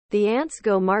The ants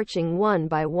go marching one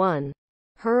by one.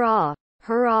 Hurrah!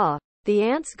 Hurrah! The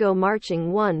ants go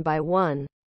marching one by one.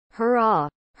 Hurrah!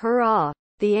 Hurrah!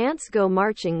 The ants go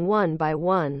marching one by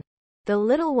one. The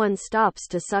little one stops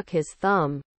to suck his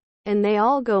thumb. And they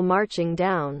all go marching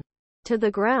down. To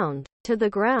the ground. To the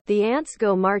ground. The ants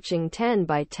go marching 10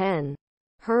 by 10.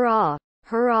 Hurrah!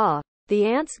 Hurrah! The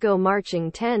ants go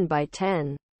marching 10 by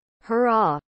 10.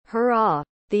 Hurrah! Hurrah!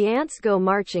 The ants go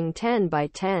marching 10 by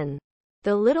 10.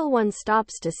 The little one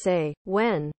stops to say,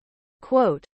 when?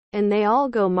 Quote. And they all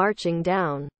go marching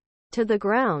down. To the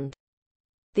ground.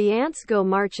 The ants go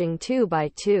marching 2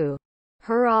 by 2.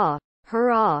 Hurrah!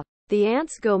 Hurrah! The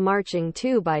ants go marching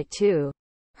 2 by 2.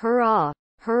 Hurrah!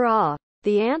 Hurrah!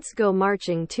 The ants go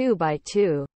marching 2 by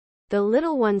 2. The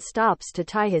little one stops to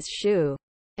tie his shoe.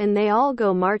 And they all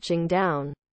go marching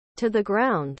down. To the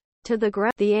ground. To the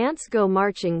ground. The ants go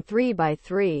marching 3 by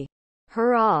 3.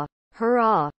 Hurrah!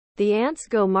 Hurrah! The ants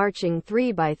go marching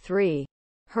 3 by 3.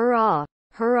 Hurrah!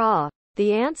 Hurrah!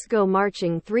 The ants go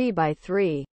marching 3 by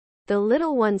 3. The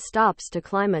little one stops to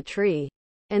climb a tree.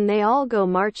 And they all go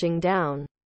marching down.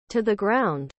 To the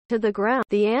ground. To the ground.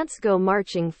 The ants go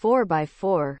marching 4 by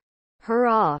 4.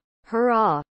 Hurrah!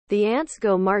 Hurrah! The ants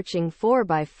go marching 4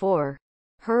 by 4.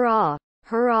 Hurrah!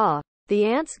 Hurrah! The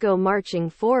ants go marching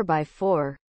 4 by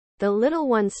 4. The little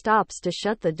one stops to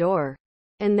shut the door.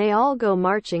 And they all go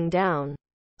marching down.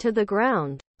 To the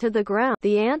ground. To the ground.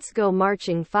 The ants go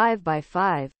marching 5 by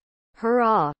 5.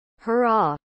 Hurrah!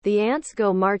 Hurrah! The ants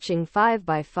go marching 5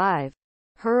 by 5.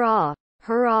 Hurrah!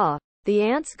 Hurrah! The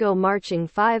ants go marching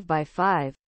 5 by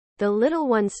 5. The little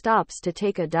one stops to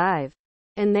take a dive.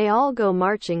 And they all go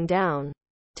marching down.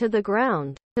 To the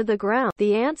ground. To the ground.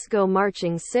 The ants go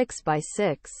marching 6 by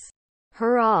 6.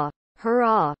 Hurrah!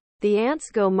 Hurrah! The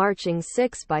ants go marching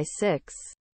 6 by 6.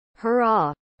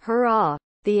 Hurrah! Hurrah!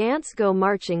 The ants go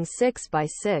marching 6 by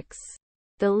 6.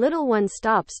 The little one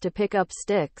stops to pick up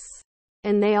sticks.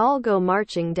 And they all go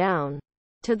marching down.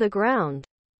 To the ground.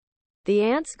 The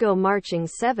ants go marching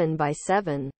 7 by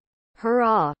 7.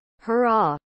 Hurrah!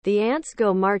 Hurrah! The ants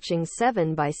go marching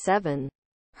 7 by 7.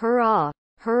 Hurrah!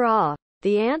 Hurrah!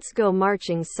 The ants go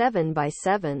marching 7 by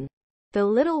 7. The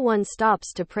little one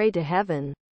stops to pray to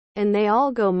heaven. And they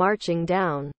all go marching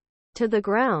down. To the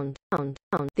ground.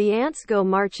 The ants go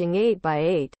marching 8 by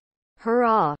 8.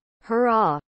 Hurrah!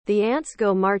 Hurrah! The ants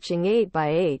go marching 8 by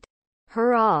 8.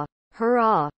 Hurrah!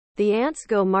 Hurrah! The ants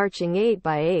go marching 8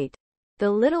 by 8. The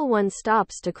little one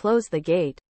stops to close the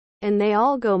gate. And they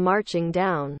all go marching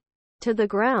down. To the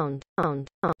ground.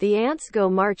 The ants go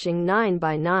marching 9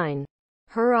 by 9.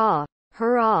 Hurrah!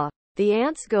 Hurrah! The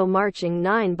ants go marching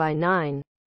 9 by 9.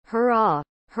 Hurrah!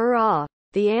 Hurrah!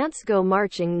 The ants go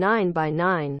marching 9 by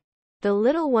 9. The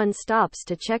little one stops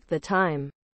to check the time.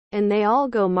 And they all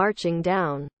go marching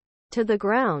down. To the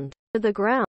ground. To the ground.